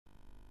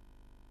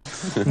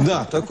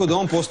Da, tako da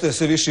on postaje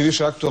sve više i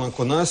više aktualan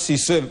kod nas i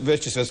sve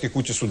veće svetske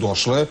kuće su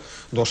došle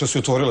su i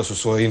otvorile su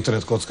svoje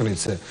internet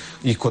kockarnice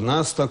i kod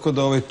nas, tako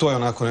da to je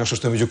onako nešto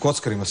što je među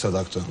kockarima sad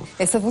aktualno.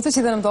 Sad,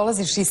 budući da nam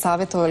dolaziš iz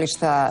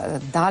savetovališta,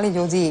 da li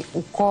ljudi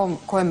u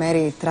kojoj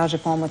meri traže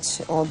pomoć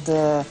od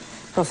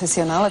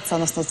profesionalaca,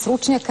 odnosno od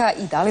stručnjaka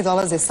i da li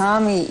dolaze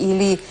sami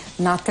ili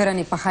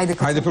naterani, pa hajde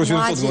kad Hajde, prvo ću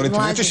vam to odgovoriti.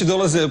 Najčešće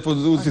dolaze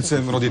pod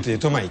uticajem roditelji,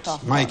 to majke.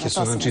 Majke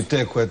su, znači,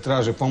 te koje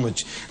traže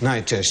pomoć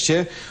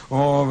najčešće.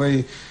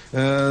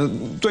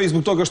 To je i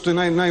zbog toga što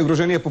je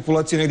najugroženija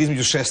populacija negdje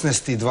između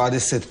 16. i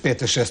 25.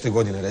 6.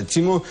 godine,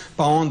 recimo,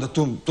 pa onda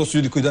to su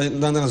ljudi koji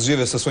dan danas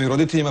žive sa svojim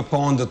roditeljima, pa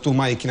onda tu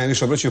majke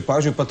najviše obraćaju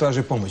pažnju pa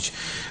traže pomoć.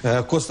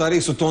 Kod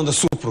starijih su to onda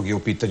supruge u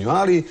pitanju,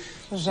 ali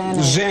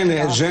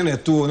žene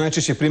tu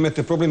najčešće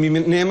primete problem i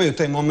nemaju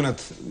taj moment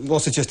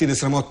osjećaja stida i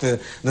sramote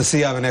da se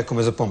jave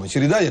nekome za pomoć.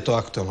 Jer i dalje je to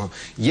aktualno.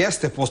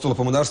 Jeste postalo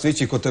pomodarstvo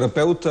ići kod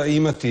terapeuta i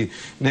imati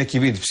neki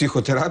vid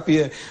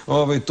psihoterapije,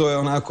 to je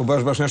onako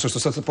baš nešto što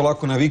sad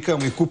polako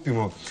navikamo i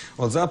kupimo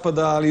od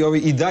zapada,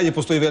 ali i dalje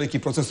postoji veliki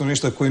procent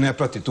stanovništva koji ne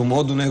prati tu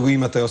modu, nego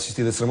ima taj osjećaj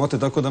stida i sramote,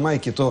 tako da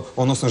majke to,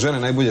 odnosno žene,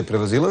 najbolje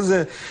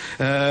prevazilaze.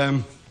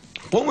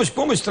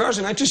 Pomoć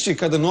traže najčešće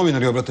kada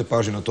novinari obrate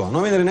pažnju na to. A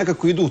novinari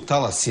nekako idu u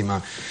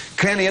talasima.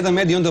 Krene jedan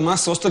medij, onda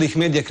masa ostalih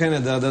medija krene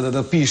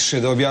da piše,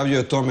 da objavljuje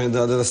o tome,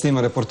 da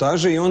snima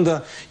reportaže i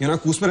onda je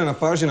onako usmerena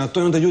pažnja na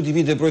to i onda ljudi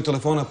vide broj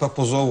telefona pa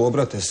pozovu,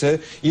 obrate se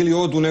ili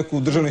odu u neku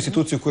državnu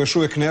instituciju koja još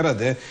uvek ne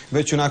rade,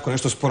 već onako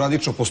nešto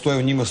sporadično postoje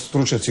u njima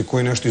stručnjaci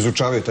koji nešto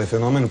izučavaju taj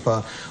fenomen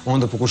pa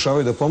onda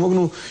pokušavaju da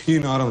pomognu i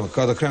naravno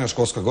kada krene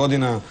školska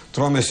godina,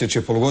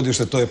 tromesečje,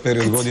 polugodište, to je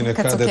period godine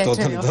kada je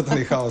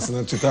totalni haos,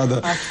 znači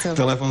tada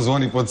telefon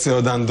zvoni po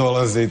ceo dan,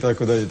 dolaze i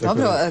tako dalje.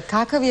 Dobro,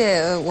 kakva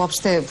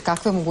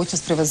je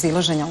mogućnost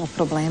prevazilaženja ovog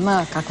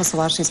problema? Kakva su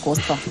vaše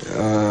iskustva?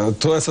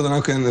 To je sad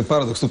onako jedan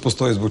paradoks tu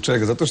postoji zbog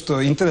čega. Zato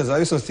što internet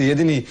zavisnosti je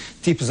jedini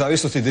tip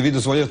zavisnosti gde vi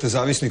dozvoljavate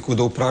zavisniku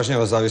da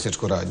upražnjava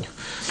zavisničku radnju.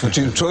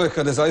 Znači, čovjek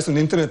kada je zavisan od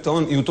interneta,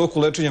 on i u toku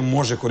lečenja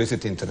može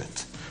koristiti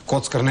internet.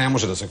 Kockar ne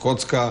može da se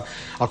kocka,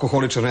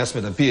 alkoholičar ne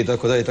sme da pije i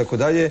tako dalje i tako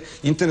dalje.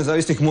 Internet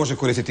zavisnik može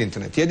koristiti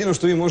internet. Jedino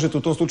što vi možete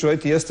u tom slučaju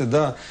raditi jeste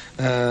da,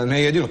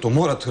 ne jedino, to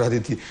morate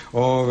raditi,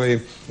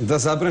 da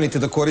zabranite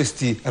da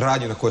koristi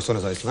radnju na koje se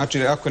ona zavisna.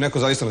 Znači, ako je neko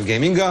zavisan od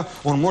gaminga,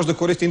 on može da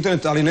koristi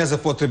internet, ali ne za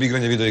potrebe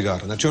igranja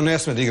videoigara. Znači, on ne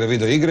sme da igra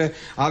videoigre,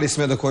 ali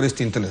sme da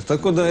koristi internet.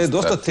 Tako da je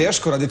dosta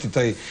teško raditi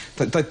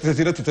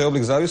tretirati taj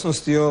oblik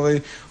zavisnosti,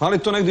 ali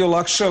to negdje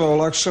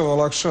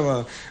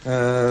olakšava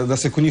da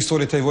se kod njih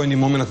stvori taj vojni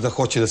moment da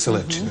hoće da se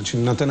leči. Znači,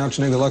 na taj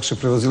način negdje lakše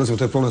prevazilazimo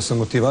taj problem sa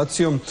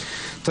motivacijom.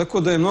 Tako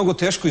da je mnogo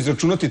teško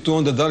izračunati tu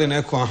onda da li je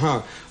neko,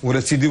 u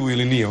recidivu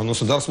ili nije,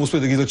 odnosno da li smo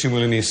uspjeli da ga izlečimo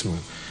ili nismo.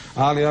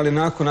 Ali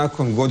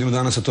nakon godinu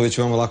dana se to već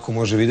veoma lako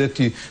može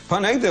vidjeti, pa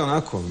negdje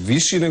onako,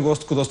 viši nego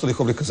kod ostalih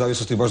oblika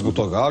zavisnosti baš zbog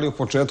toga, ali u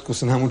početku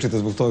se namučite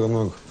zbog toga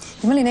mnogo.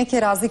 Ima li neke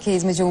razlike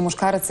između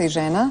muškaraca i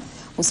žena?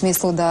 U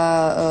smislu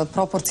da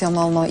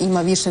proporcionalno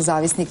ima više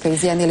zavisnika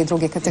iz jedne ili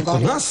druge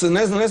kategorije? Kod nas,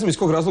 ne znam iz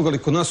kog razloga, ali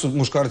kod nas su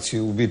muškarci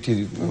u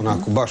biti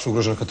onako baš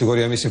ugrožena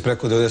kategorija, ja mislim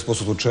preko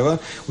 90% slučajeva.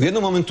 U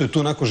jednom momentu je tu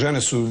onako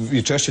žene su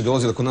i češće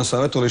dolazile kod nas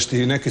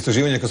savjetovalište i neke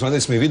istraživanja kad smo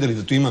radili smo i videli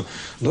da tu ima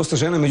dosta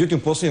žena, međutim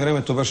u posljednje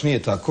vreme to baš nije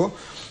tako.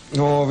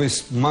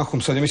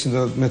 Mahom sad ja mislim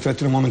da ne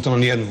tretiramo momentalno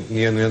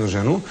ni jednu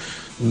ženu.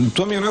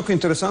 To mi je onako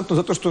interesantno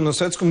zato što na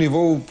svetskom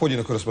nivou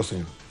podjednako je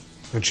rasprostranjeno.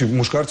 Znači,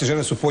 muškarci i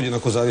žene su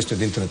podjednako zavisni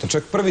od interneta.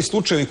 Čak prvi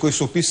slučajevi koji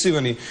su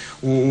opisivani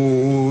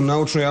u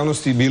naučnoj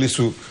javnosti bili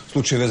su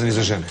slučajevi vezani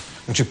za žene.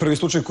 Znači, prvi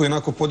slučaj koji je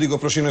onako podigao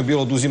prašinu je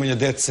bilo oduzimanje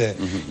dece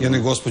jedne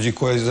gospođi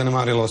koja je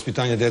zanemarila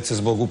vaspitanje dece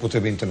zbog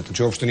upotrebe interneta.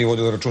 Znači, uopšte nije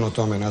vodila računa o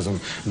tome, ne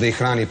znam, da ih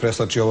hrani,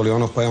 preslači ovo ili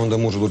ono, pa je onda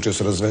muž odlučio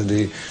se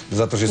razvede i da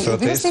zatraži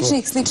starateljstvo.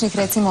 Bilo sličnih,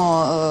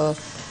 recimo,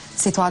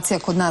 situacija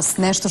kod nas,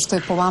 nešto što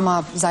je po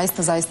vama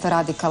zaista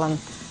radikalan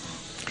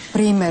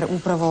primer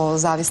upravo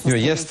zavisnosti?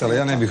 Jeste, ali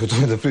ja ne bih o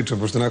tome da pričam,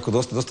 pošto je onako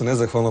dosta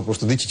nezahvalno,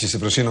 pošto dići će se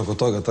prašina oko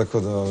toga, tako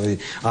da,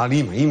 ali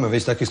ima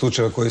već takvih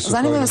slučajeva koji su...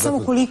 Zanima me samo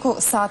koliko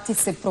sati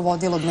se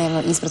provodilo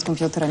dnevno ispred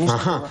kompjutera, ništa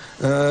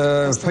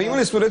drugo. Pa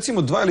imali smo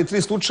recimo 2 ili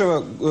 3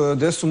 slučajeva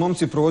gde su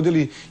momci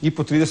provodili i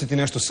po 30 i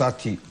nešto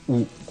sati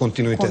u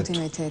kontinuitetu.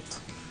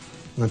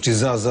 Znači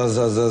za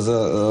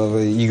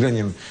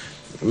igranjem.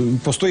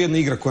 Postoji jedna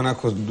igra koja je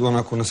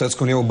onako na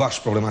svetskom nivou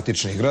baš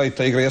problematična igra i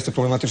ta igra jeste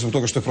problematična zbog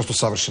toga što je prosto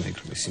savršena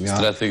igra.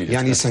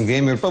 Ja nisam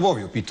gamer, pa Vov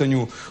je u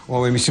pitanju,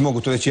 mislim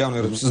mogu to reći javno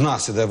jer zna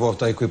se da je Vov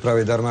taj koji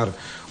pravi Darmar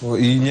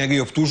i njega i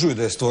optužuju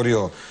da je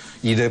stvorio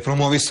i da je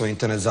promovisao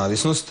internet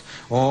zavisnost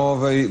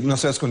na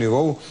svetskom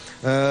nivou.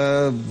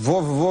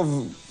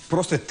 Vov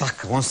prosto je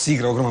takav, on se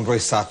igra ogroman broj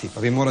sati, pa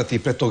vi morate i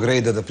pre tog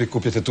rejda da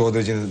prikupljate to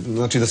određene,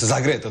 znači da se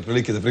zagrejete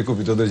otprilike da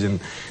prikupite određen,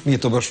 nije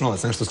to baš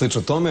novac, nešto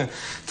slično tome,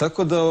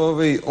 tako da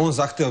on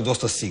zahteva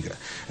dosta se igra.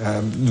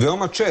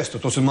 Veoma često,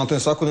 to se malo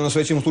svakodnevno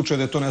svećemo slučaju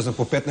da je to, ne znam,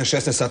 po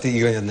 15-16 sati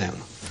igranja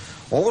dnevno.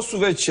 Ovo su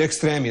već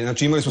ekstremi,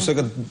 znači imali smo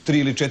svega 3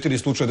 ili 4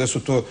 slučaja gde su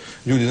to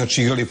ljudi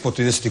igrali po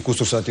 30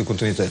 kusur sati u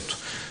kontinuitetu.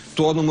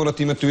 to odmah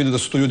morate imati u vidu da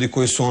su to ljudi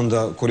koji su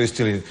onda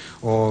koristili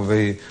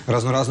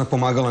raznorazna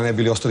pomagala, ne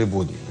bili ostali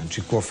budni.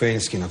 Znači,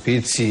 kofeinski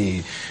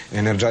napici,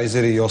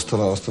 energizeri i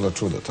ostala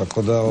čuda.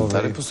 Tako da...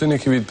 Da li postoji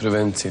neki vid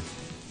prevencije?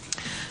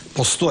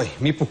 Postoji.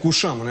 Mi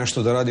pokušavamo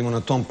nešto da radimo na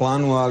tom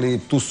planu, ali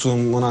tu su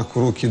onako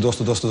ruke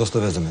dosta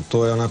vezane.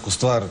 To je onako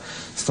stvar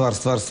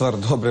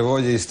dobre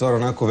volje i stvar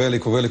onako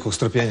velikog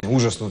strpljenja.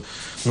 Užasno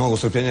mnogo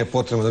strpljenja je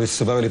potrebno da bi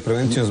se bavili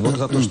prevencijom,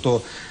 zato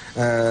što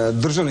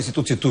državne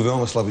institucije tu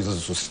veoma slabo izlaze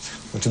u susret.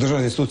 Znači,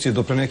 državne institucije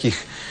do pre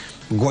nekih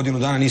godinu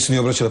dana nisu ni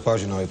obraćale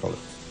pažnju na ovaj problem.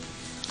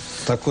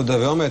 Tako da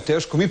veoma je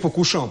teško. Mi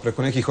pokušavamo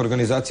preko nekih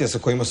organizacija sa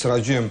kojima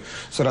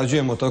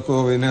sarađujemo,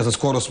 tako, ne znam,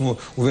 skoro smo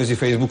u vezi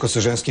Facebooka sa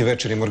ženskim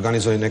večerima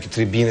organizovali neke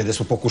tribine gde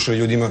smo pokušali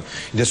ljudima,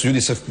 gde su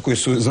ljudi koji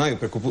znaju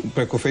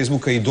preko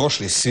Facebooka i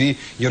došli svi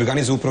i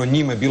organizovali upravo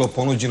njima je bilo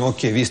ponuđeno,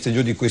 ok, vi ste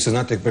ljudi koji se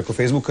znate preko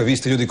Facebooka, vi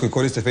ste ljudi koji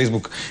koriste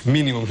Facebook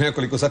minimum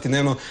nekoliko sati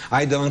dnevno,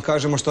 ajde da vam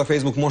kažemo šta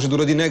Facebook može da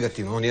uradi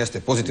negativno. On jeste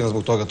pozitivan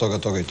zbog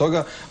toga i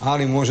toga,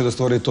 ali može da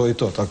stvori to i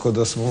to. Tako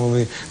da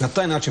smo na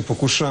taj način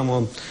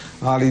pokušavamo,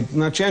 ali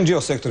znači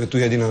NGO sektor je tu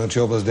jedina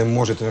oblast gde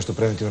možete nešto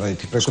preventivno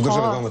raditi. Preko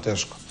države je veoma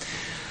teško.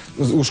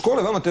 U škole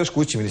je veoma teško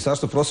ući.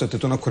 Ministarstvo prosvete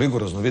je to onako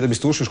rigorozno. Vi da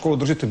biste ušli u školu,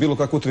 držite bilo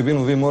kakvu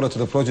tribinu, vi morate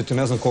da prođete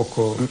ne znam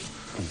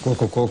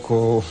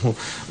koliko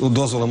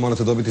dozvola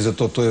morate dobiti za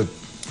to. To je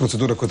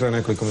procedura koja traje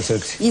nekoliko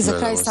meseci. I za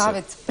kraj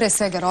savjet, pre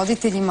svega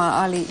roditeljima,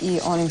 ali i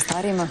onim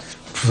starijima?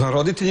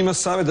 Roditeljima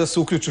savjet da se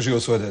uključe u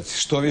život svoje dece.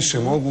 Što više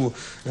mogu,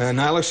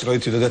 najlakše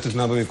roditelju da detetu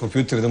nabavi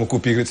kompjuter i da mu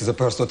kupi igrice za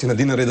par stotina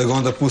dinara i da ga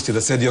onda pusti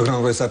da sedi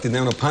ogroman broj sati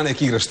dnevno, pa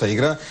nek igra šta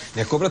igra.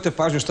 Nek obrate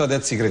pažnju šta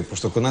deca igraju,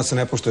 pošto kod nas se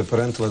ne poštuje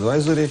parental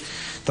advisory,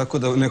 tako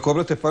da nek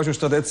obrate pažnju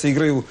šta deca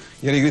igraju,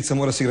 jer igrica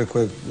mora se igra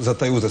koja je za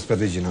taj uzrast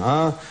predviđena.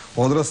 A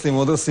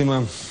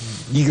odraslima,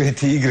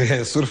 igrajte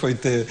igre,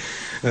 surfajte,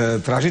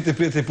 tražite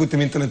prijatelje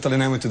putem interneta, ali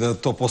nemojte da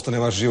to postane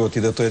vaš život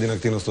i da to je jedina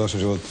aktivnost u vašem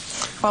životu.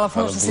 Hvala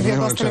puno što si bio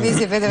gost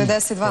televizije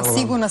B92.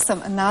 Sigurna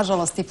sam,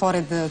 nažalost, i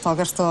pored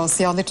toga što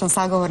si odličan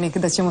sagovornik,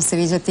 da ćemo se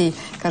viđati,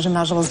 kažem,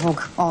 nažalost,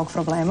 zbog ovog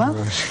problema.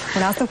 U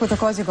nastavku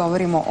također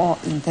govorimo o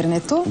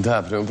internetu.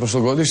 Da, prema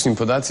prošlogodišnjim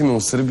podacima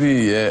u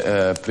Srbiji je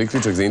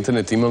priključak za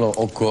internet imalo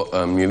oko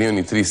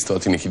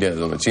 1.300.000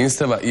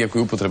 domaćinstava. Iako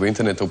je upotreba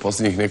interneta u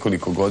posljednjih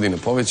nekoliko godina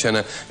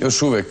povećana,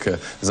 još uvek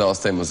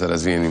zaostajemo za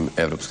razvijenim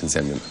evropskim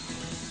zemljama.